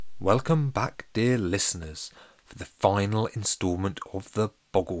Welcome back, dear listeners, for the final instalment of The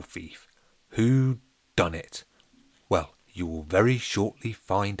Boggle Thief. Who done it? Well, you will very shortly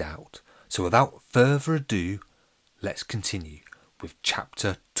find out. So without further ado, let's continue with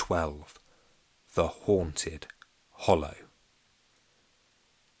Chapter 12, The Haunted Hollow.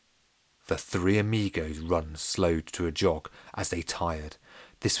 The three amigos run slowed to a jog as they tired.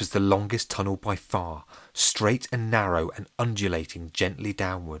 This was the longest tunnel by far, straight and narrow and undulating gently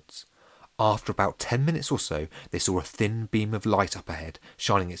downwards. After about 10 minutes or so, they saw a thin beam of light up ahead,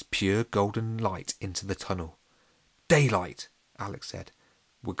 shining its pure golden light into the tunnel. "Daylight," Alex said.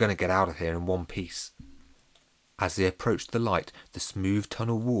 "We're going to get out of here in one piece." As they approached the light, the smooth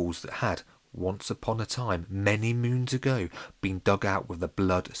tunnel walls that had, once upon a time, many moons ago, been dug out with the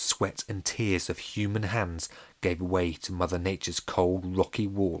blood, sweat and tears of human hands, gave way to Mother Nature's cold, rocky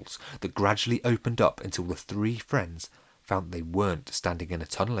walls that gradually opened up until the three friends found they weren't standing in a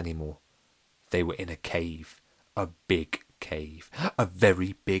tunnel anymore. They were in a cave. A big cave. A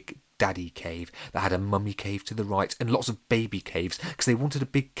very big daddy cave that had a mummy cave to the right and lots of baby caves because they wanted a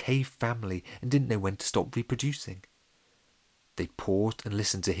big cave family and didn't know when to stop reproducing. They paused and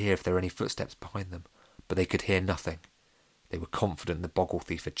listened to hear if there were any footsteps behind them, but they could hear nothing. They were confident the Boggle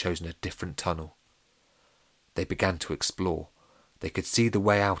Thief had chosen a different tunnel. They began to explore. They could see the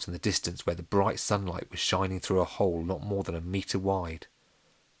way out in the distance where the bright sunlight was shining through a hole not more than a metre wide.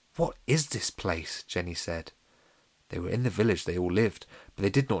 "What is this place?" Jenny said. They were in the village they all lived, but they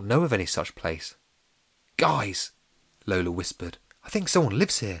did not know of any such place. "Guys," Lola whispered, "I think someone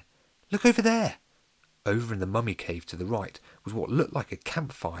lives here. Look over there." Over in the mummy cave to the right was what looked like a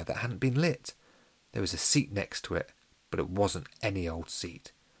campfire that hadn't been lit. There was a seat next to it, but it wasn't any old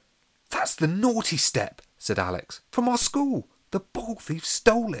seat. "That's the naughty step," said Alex, "from our school. The Boggle Thief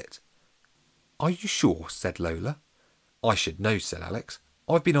stole it." "Are you sure?" said Lola. "I should know," said Alex.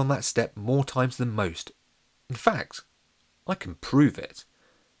 "I've been on that step more times than most. In fact, I can prove it."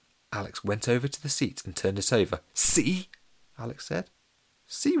 Alex went over to the seat and turned it over. "See?" Alex said.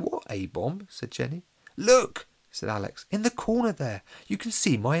 "See what, A-Bomb?" said Jenny. "Look," said Alex, "in the corner there. You can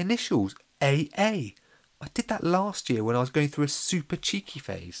see my initials, AA. I did that last year when I was going through a super cheeky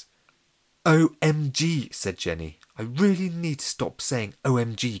phase." "OMG," said Jenny. "I really need to stop saying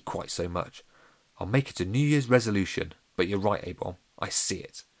OMG quite so much. I'll make it a New Year's resolution, but you're right, A-Bomb. I see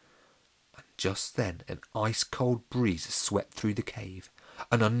it." And just then an ice-cold breeze swept through the cave,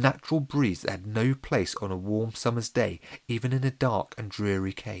 an unnatural breeze that had no place on a warm summer's day, even in a dark and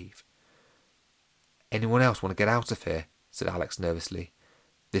dreary cave. "Anyone else want to get out of here?" said Alex nervously.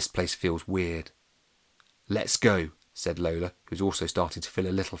 "This place feels weird." "Let's go," said Lola, who was also starting to feel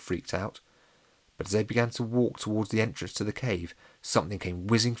a little freaked out. But as they began to walk towards the entrance to the cave, something came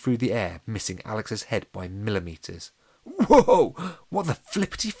whizzing through the air, missing Alex's head by millimetres. "Whoa! What the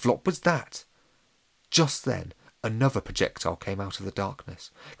flippity-flop was that?" Just then, another projectile came out of the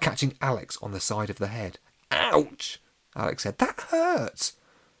darkness, catching Alex on the side of the head. "Ouch!" Alex said. "That hurts."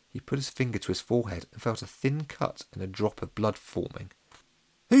 He put his finger to his forehead and felt a thin cut and a drop of blood forming.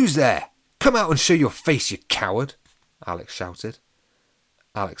 "Who's there? Come out and show your face, you coward!" Alex shouted.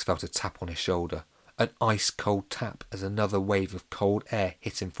 Alex felt a tap on his shoulder, an ice-cold tap as another wave of cold air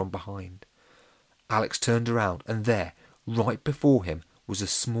hit him from behind. Alex turned around and there, right before him, was a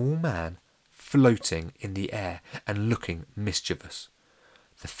small man floating in the air and looking mischievous.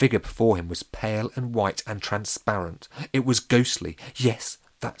 The figure before him was pale and white and transparent. It was ghostly. Yes,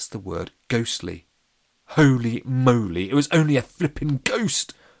 that's the word, ghostly. Holy moly, it was only a flippin'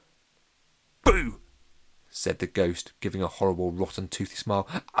 ghost! "Boo!" said the ghost, giving a horrible, rotten, toothy smile.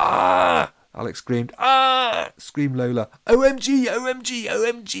 "Ah!" Alex screamed. "Ah!" screamed Lola. "OMG, OMG,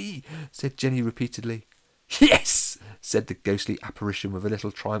 OMG!" said Jenny repeatedly. "Yes!" said the ghostly apparition with a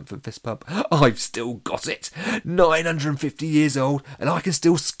little triumphant fist pump. "I've still got it. 950 years old, and I can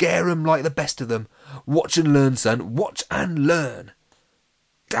still scare 'em like the best of them. Watch and learn, son. Watch and learn."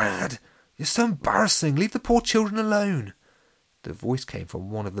 "Dad, you're so embarrassing. Leave the poor children alone." The voice came from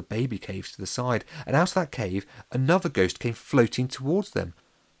one of the baby caves to the side, and out of that cave another ghost came floating towards them.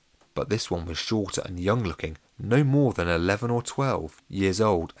 But this one was shorter and young-looking, no more than 11 or 12 years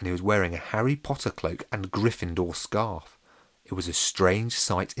old, and he was wearing a Harry Potter cloak and Gryffindor scarf. It was a strange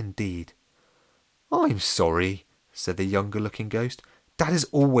sight indeed. "I'm sorry," said the younger-looking ghost. "Dad is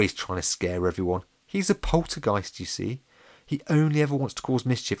always trying to scare everyone. He's a poltergeist, you see. He only ever wants to cause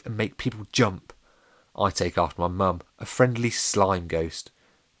mischief and make people jump. I take after my mum, a friendly slime ghost.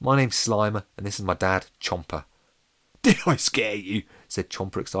 My name's Slimer, and this is my dad, Chomper." "Did I scare you?" said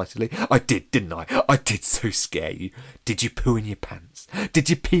Chomper excitedly. "I did, didn't I? I did so scare you. Did you poo in your pants? Did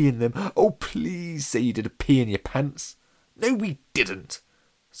you pee in them? Oh, please say you did a pee in your pants." "No, we didn't."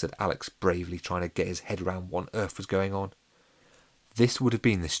 said Alex bravely, trying to get his head around what on earth was going on. This would have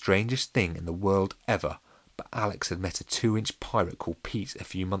been the strangest thing in the world ever, but Alex had met a 2-inch pirate called Pete a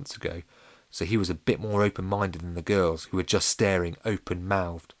few months ago, so he was a bit more open-minded than the girls, who were just staring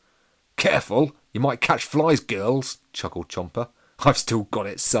open-mouthed. "Careful, you might catch flies, girls," chuckled Chomper. "I've still got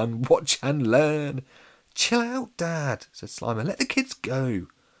it, son. Watch and learn." "Chill out, Dad," said Slimer. "Let the kids go."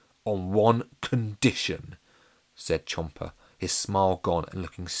 "On one condition," said Chomper, his smile gone and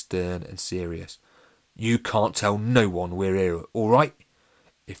looking stern and serious. "You can't tell no one we're here, all right?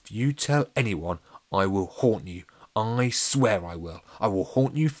 If you tell anyone, I will haunt you. I swear I will. I will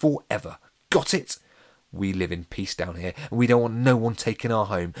haunt you forever. Got it? We live in peace down here, and we don't want no one taking our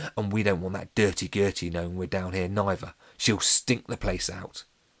home, and we don't want that dirty Gertie knowing we're down here neither. She'll stink the place out."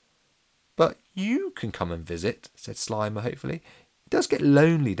 "But you can come and visit," said Slimer hopefully. "It does get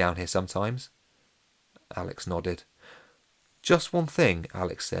lonely down here sometimes." Alex nodded. "Just one thing,"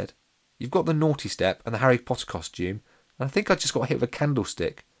 Alex said. "You've got the naughty step and the Harry Potter costume, and I think I just got hit with a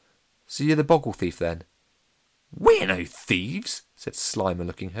candlestick. So you're the Boggle Thief then?" "We're no thieves," said Slimer,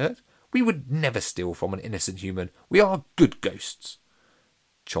 looking hurt. "We would never steal from an innocent human. We are good ghosts."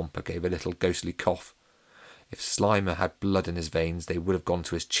 Chomper gave a little ghostly cough. If Slimer had blood in his veins, they would have gone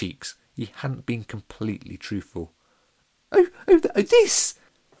to his cheeks. He hadn't been completely truthful. Oh, this!"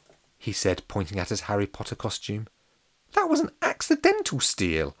 he said, pointing at his Harry Potter costume. "That was an accidental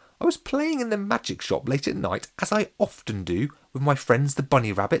steal. I was playing in the magic shop late at night, as I often do, with my friends the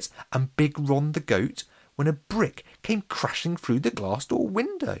bunny rabbits and Big Ron the goat, when a brick came crashing through the glass door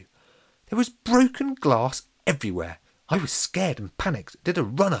window. There was broken glass everywhere. I was scared and panicked, did a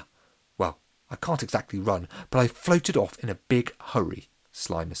runner. Well, I can't exactly run, but I floated off in a big hurry,"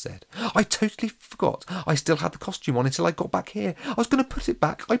 Slimer said. "I totally forgot I still had the costume on until I got back here. I was going to put it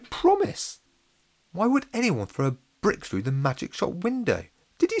back, I promise." "Why would anyone throw a brick through the magic shop window?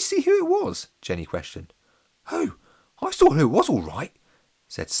 Did you see who it was?" Jenny questioned. "Oh, I saw who it was all right,"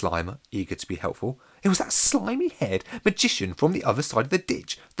 said Slimer, eager to be helpful. "It was that slimy-haired magician from the other side of the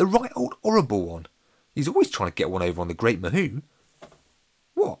ditch, the right old horrible one. He's always trying to get one over on the Great Mahoo."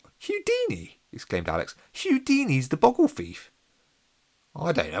 "What, Houdini?" exclaimed Alex. "Houdini's the Boggle Thief."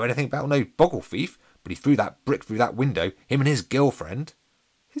 "I don't know anything about no Boggle Thief, but he threw that brick through that window, him and his girlfriend."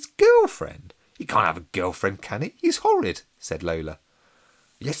 "His girlfriend? He can't have a girlfriend, can he? He's horrid," said Lola.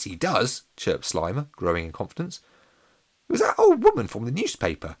 "Yes, he does," chirped Slimer, growing in confidence. "It was that old woman from the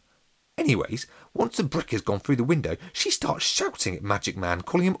newspaper. Anyways, once the brick has gone through the window, she starts shouting at Magic Man,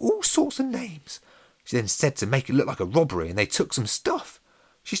 calling him all sorts of names. She then said to make it look like a robbery, and they took some stuff.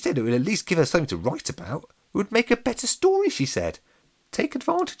 She said it would at least give her something to write about. It would make a better story, she said. Take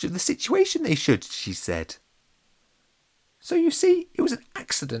advantage of the situation they should, she said." "So you see, it was an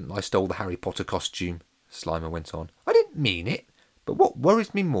accident I stole the Harry Potter costume," Slimer went on. "I didn't mean it. But what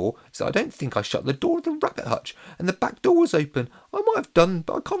worries me more is that I don't think I shut the door of the rabbit hutch, and the back door was open. I might have done,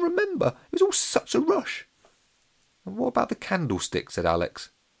 but I can't remember. It was all such a rush." "And what about the candlestick?" said Alex.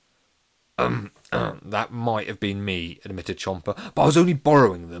 That might have been me," admitted Chomper, "but I was only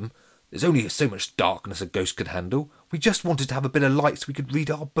borrowing them. There's only so much darkness a ghost could handle. We just wanted to have a bit of light so we could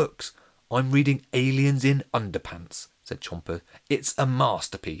read our books. I'm reading Aliens in Underpants," said Chomper. "It's a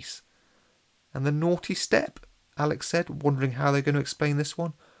masterpiece." "And the naughty step?" Alex said, wondering how they're going to explain this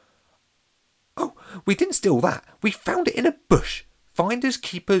one. "Oh, we didn't steal that. We found it in a bush. Finders,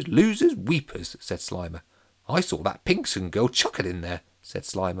 keepers, losers, weepers," said Slimer. "I saw that Pinkerton girl chuck it in there," said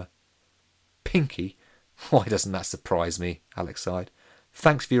Slimer. "Pinky? Why doesn't that surprise me?" Alex sighed.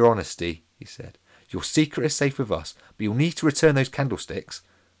 "Thanks for your honesty," he said. "Your secret is safe with us, but you'll need to return those candlesticks.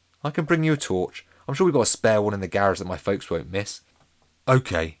 I can bring you a torch. I'm sure we've got a spare one in the garage that my folks won't miss."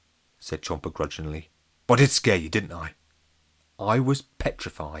 "OK," said Chomper grudgingly. "But I did scare you, didn't I?" "I was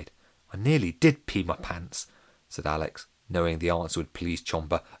petrified. I nearly did pee my pants," said Alex, knowing the answer would please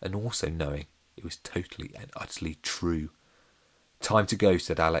Chomper, and also knowing it was totally and utterly true. "Time to go,"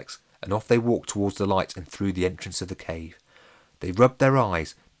 said Alex, and off they walked towards the light and through the entrance of the cave. They rubbed their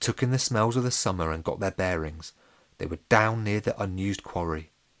eyes, took in the smells of the summer, and got their bearings. They were down near the unused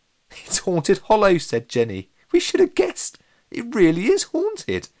quarry. "It's Haunted Hollow," said Jenny. "We should have guessed. It really is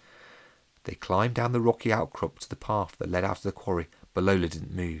haunted." They climbed down the rocky outcrop to the path that led out of the quarry, but Lola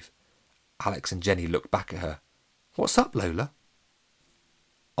didn't move. Alex and Jenny looked back at her. "What's up, Lola?"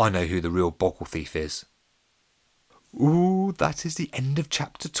 "I know who the real Boggle Thief is." Ooh, that is the end of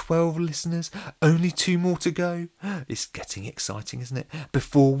chapter 12, listeners. Only 2 more to go. It's getting exciting, isn't it?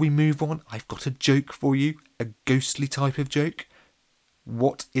 Before we move on, I've got a joke for you, a ghostly type of joke.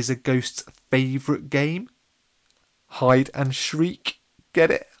 What is a ghost's favourite game? Hide and shriek.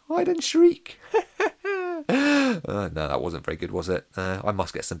 Get it? Hide and shriek. No, that wasn't very good, was it? I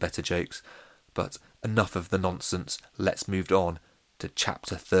must get some better jokes. But enough of the nonsense. Let's move on to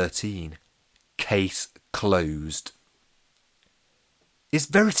Chapter 13. Case closed. "It's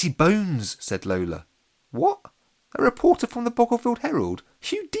Verity Bones," said Lola. "What? A reporter from the Bogglefield Herald?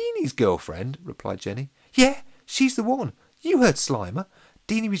 Hugh Deeney's girlfriend?" replied Jenny. "Yeah, she's the one. You heard Slimer.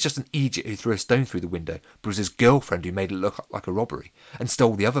 Deeney was just an idiot who threw a stone through the window, but it was his girlfriend who made it look like a robbery and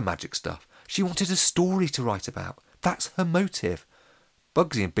stole the other magic stuff. She wanted a story to write about. That's her motive.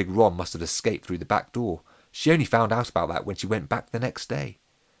 Bugsy and Big Ron must have escaped through the back door. She only found out about that when she went back the next day.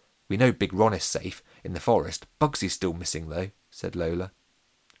 We know Big Ron is safe in the forest. Bugsy's still missing, though," said Lola.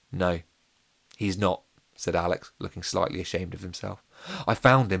 "No, he's not," said Alex, looking slightly ashamed of himself. "I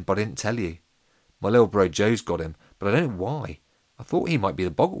found him, but I didn't tell you. My little bro Joe's got him, but I don't know why. I thought he might be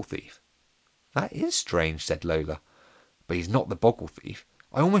the Boggle Thief." "That is strange," said Lola. "But he's not the Boggle Thief.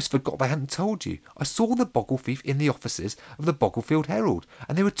 I almost forgot they hadn't told you. I saw the Boggle Thief in the offices of the Bogglefield Herald,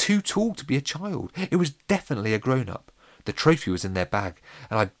 and they were too tall to be a child. It was definitely a grown-up. The trophy was in their bag,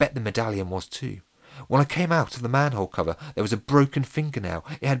 and I bet the medallion was too. When I came out of the manhole cover, there was a broken fingernail.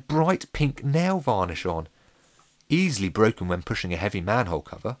 It had bright pink nail varnish on. Easily broken when pushing a heavy manhole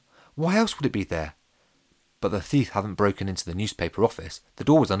cover. Why else would it be there? But the thief hadn't broken into the newspaper office. The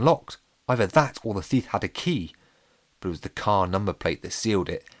door was unlocked. Either that or the thief had a key. But it was the car number plate that sealed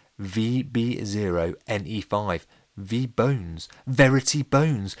it. VB0NE5. V Bones. Verity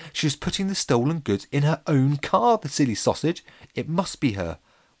Bones. She was putting the stolen goods in her own car, the silly sausage. It must be her.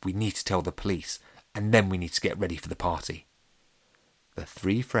 We need to tell the police, and then we need to get ready for the party." The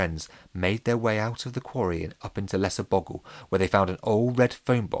three friends made their way out of the quarry and up into Lesser Boggle, where they found an old red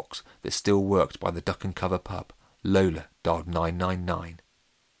phone box that still worked by the Duck and Cover pub. Lola dialed 999.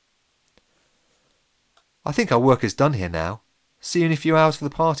 "I think our work is done here now. See you in a few hours for the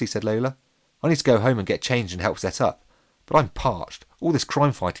party," said Lola. "I need to go home and get changed and help set up. But I'm parched. All this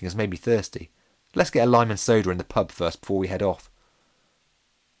crime fighting has made me thirsty. Let's get a lime and soda in the pub first before we head off."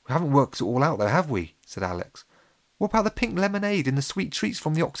 "We haven't worked it all out though, have we?" said Alex. "What about the pink lemonade and the sweet treats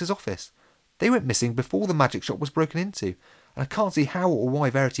from the Ox's office? They went missing before the magic shop was broken into, and I can't see how or why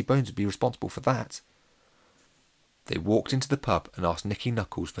Verity Bones would be responsible for that." They walked into the pub and asked Nicky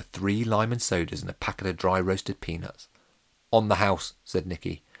Knuckles for 3 lime and sodas and a packet of dry roasted peanuts. "On the house," said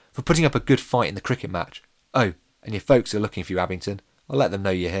Nicky, "for putting up a good fight in the cricket match. Oh, and your folks are looking for you, Abington. I'll let them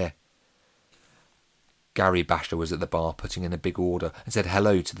know you're here." Gary Basher was at the bar putting in a big order and said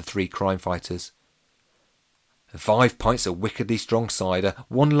hello to the 3 crime fighters. "And 5 pints of wickedly strong cider,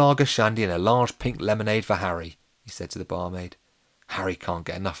 1 lager shandy and a large pink lemonade for Harry," he said to the barmaid. "Harry can't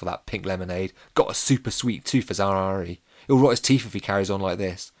get enough of that pink lemonade. Got a super sweet tooth for Harry. He'll rot his teeth if he carries on like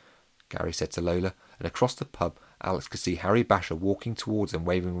this," Gary said to Lola, and across the pub Alex could see Harry Basher walking towards him,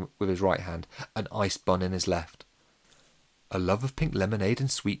 waving with his right hand, an ice bun in his left. A love of pink lemonade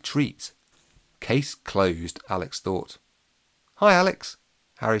and sweet treats. Case closed, Alex thought. "Hi, Alex,"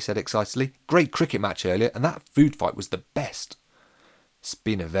 Harry said excitedly. "Great cricket match earlier, and that food fight was the best." "It's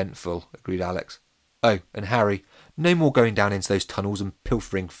been eventful," agreed Alex. "Oh, and Harry, no more going down into those tunnels and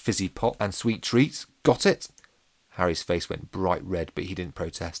pilfering fizzy pop and sweet treats. Got it?" Harry's face went bright red, but he didn't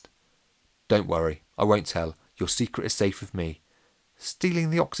protest. "Don't worry, I won't tell. Your secret is safe with me."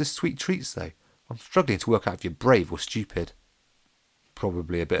 "Stealing the Ox's sweet treats, though? I'm struggling to work out if you're brave or stupid."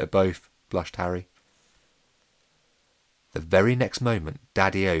 "Probably a bit of both," blushed Harry. The very next moment,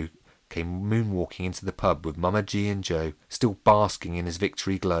 Daddy-O came moonwalking into the pub with Mama G and Joe, still basking in his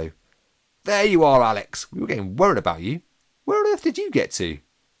victory glow. "There you are, Alex. We were getting worried about you. Where on earth did you get to?"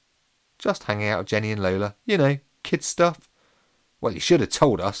 "Just hanging out with Jenny and Lola. You know, kid stuff." "Well, you should have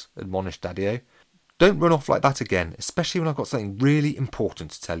told us," admonished Daddy-O. "Don't run off like that again, especially when I've got something really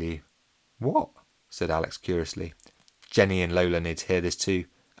important to tell you." "What?" said Alex curiously. Jenny and Lola need to hear this too.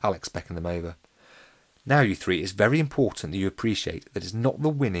 Alex beckoned them over. "Now, you 3, it's very important that you appreciate that it's not the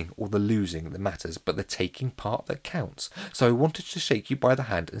winning or the losing that matters, but the taking part that counts. So I wanted to shake you by the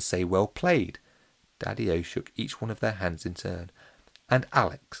hand and say well played." Daddy-O shook each one of their hands in turn. "And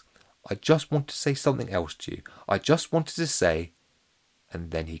Alex, I just wanted to say something else to you. I just wanted to say..."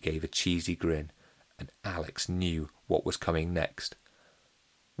 And then he gave a cheesy grin, and Alex knew what was coming next.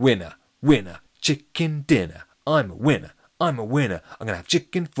 "Winner, winner, chicken dinner. I'm a winner, I'm a winner. I'm going to have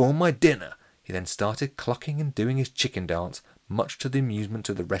chicken for my dinner." He then started clucking and doing his chicken dance, much to the amusement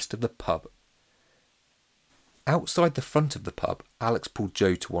of the rest of the pub. Outside the front of the pub, Alex pulled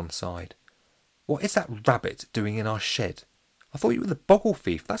Joe to one side. "What is that rabbit doing in our shed? I thought you were the Boggle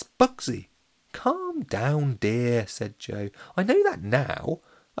Thief. That's Bugsy." "Calm down, dear," said Joe. "I know that now.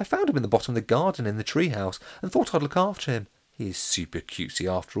 I found him in the bottom of the garden in the treehouse and thought I'd look after him. He is super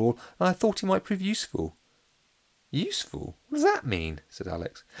cutesy after all, and I thought he might prove useful." Useful? What does that mean? Said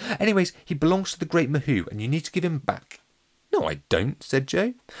Alex. Anyways, he belongs to the Great Mahoo, and you need to give him back. No, I don't, said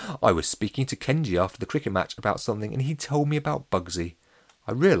Joe. I was speaking to Kenji after the cricket match about something, and he told me about Bugsy.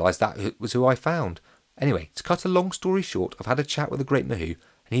 I realised that was who I found. Anyway, to cut a long story short, I've had a chat with the Great Mahoo,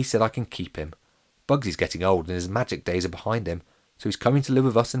 and he said I can keep him. Bugsy's getting old, and his magic days are behind him, so he's coming to live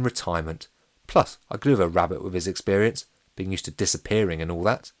with us in retirement. Plus, I could have a rabbit with his experience, being used to disappearing and all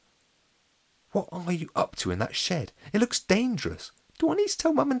that. What are you up to in that shed? It looks dangerous. Do I need to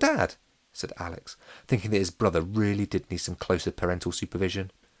tell Mum and Dad? Said Alex, thinking that his brother really did need some closer parental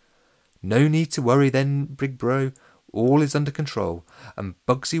supervision. No need to worry then, big bro. All is under control, and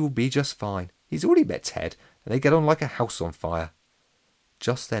Bugsy will be just fine. He's already met Ted, and they get on like a house on fire.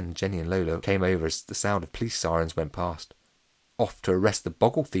 Just then Jenny and Lola came over as the sound of police sirens went past. Off to arrest the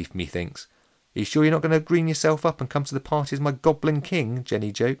boggle thief, methinks. Are you sure you're not going to green yourself up and come to the party as my goblin king?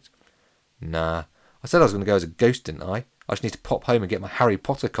 Jenny joked. Nah, I said I was going to go as a ghost, didn't I? I just need to pop home and get my Harry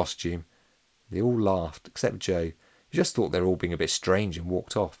Potter costume. They all laughed, except Joe, who just thought they were all being a bit strange and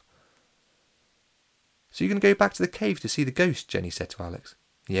walked off. So you're going to go back to the cave to see the ghost? Jenny said to Alex.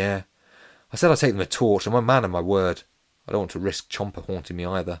 Yeah. I said I'd take them a torch, and my man and my word. I don't want to risk Chomper haunting me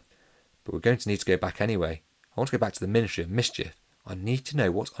either. But we're going to need to go back anyway. I want to go back to the Ministry of Mischief. I need to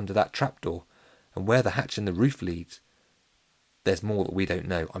know what's under that trapdoor, and where the hatch in the roof leads. There's more that we don't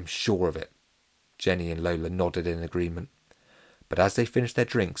know, I'm sure of it. Jenny and Lola nodded in agreement. But as they finished their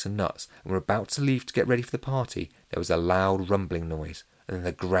drinks and nuts and were about to leave to get ready for the party, there was a loud rumbling noise, and then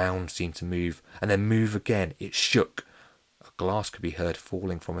the ground seemed to move, and then move again. It shook. A glass could be heard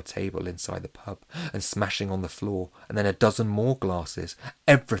falling from a table inside the pub and smashing on the floor, and then a dozen more glasses.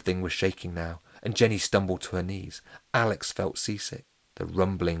 Everything was shaking now, and Jenny stumbled to her knees. Alex felt seasick. The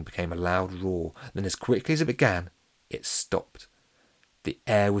rumbling became a loud roar, then as quickly as it began, it stopped. The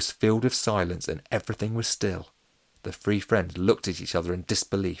air was filled with silence, and everything was still. The three friends looked at each other in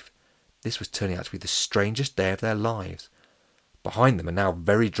disbelief. This was turning out to be the strangest day of their lives. Behind them, a now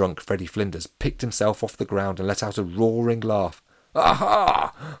very drunk Freddie Flinders picked himself off the ground and let out a roaring laugh.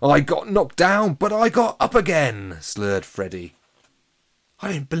 Aha! I got knocked down, but I got up again, slurred Freddie.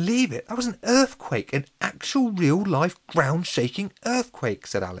 I don't believe it. That was an earthquake, an actual real-life ground-shaking earthquake,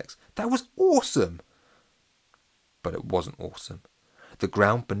 said Alex. That was awesome. But it wasn't awesome. The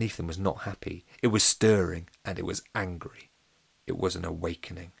ground beneath them was not happy. It was stirring, and it was angry. It was an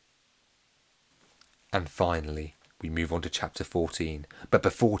awakening. And finally, we move on to chapter 14. But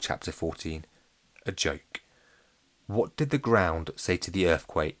before chapter 14, a joke. What did the ground say to the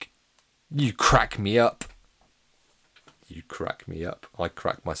earthquake? You crack me up. You crack me up. I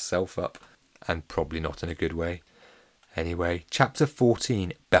crack myself up. And probably not in a good way. Anyway, chapter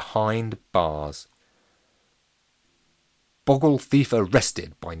 14, Behind Bars. Boggle thief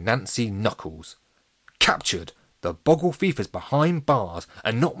arrested by Nancy Knuckles. Captured. The boggle thief is behind bars,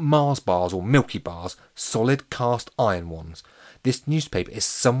 and not Mars bars or Milky bars, solid cast iron ones. This newspaper is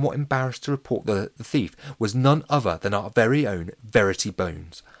somewhat embarrassed to report that the thief was none other than our very own Verity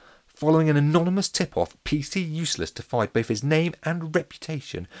Bones. Following an anonymous tip-off, PC Useless defied both his name and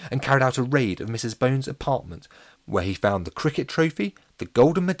reputation and carried out a raid of Mrs. Bones' apartment, where he found the cricket trophy, the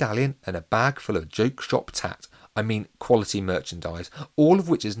golden medallion, and a bag full of joke shop tat, quality merchandise, all of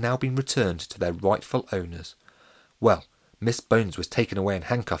which has now been returned to their rightful owners. Well, Miss Bones was taken away in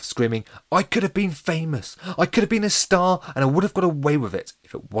handcuffs, screaming, I could have been famous, I could have been a star, and I would have got away with it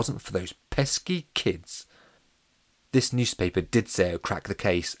if it wasn't for those pesky kids. This newspaper did say it would crack the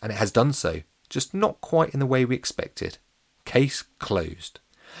case, and it has done so, just not quite in the way we expected. Case closed.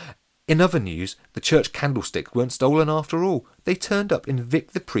 In other news, the church candlesticks weren't stolen after all. They turned up in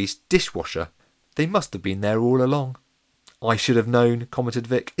Vic the Priest's dishwasher. They must have been there all along. I should have known, commented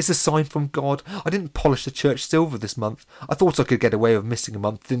Vic. It's a sign from God. I didn't polish the church silver this month. I thought I could get away with missing a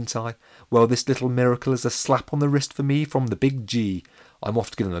month, didn't I? Well, this little miracle is a slap on the wrist for me from the big G. I'm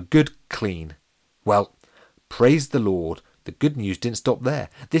off to give them a good clean. Well, praise the Lord. The good news didn't stop there.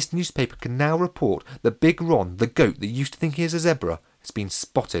 This newspaper can now report that Big Ron, the goat that used to think he is a zebra, has been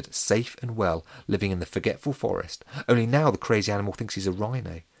spotted safe and well, living in the forgetful forest. Only now the crazy animal thinks he's a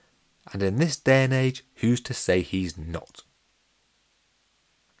rhino. And in this day and age, who's to say he's not?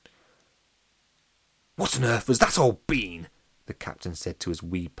 What on earth was that old bean? The captain said to his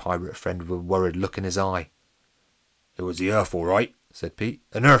wee pirate friend with a worried look in his eye. It was the earth, all right, said Pete.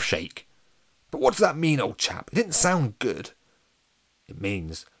 An earth shake. But what does that mean, old chap? It didn't sound good. It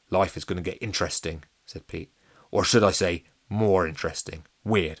means life is going to get interesting, said Pete. Or should I say, more interesting.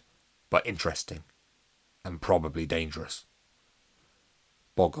 Weird, but interesting. And probably dangerous.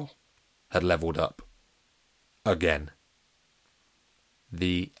 Boggle had levelled up. Again.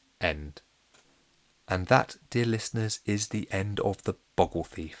 The end. And that, dear listeners, is the end of The Boggle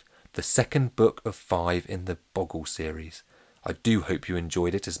Thief, the second book of 5 in the Boggle series. I do hope you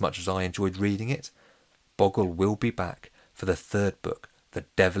enjoyed it as much as I enjoyed reading it. Boggle will be back for the third book, The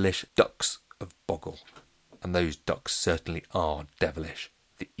Devilish Ducks of Boggle. And those ducks certainly are devilish.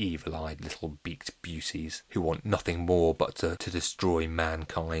 The evil-eyed little beaked beauties who want nothing more but to destroy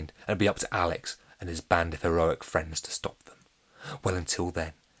mankind, and be up to Alex and his band of heroic friends to stop them. Well, until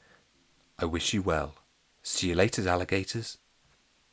then, I wish you well. See you later, alligators.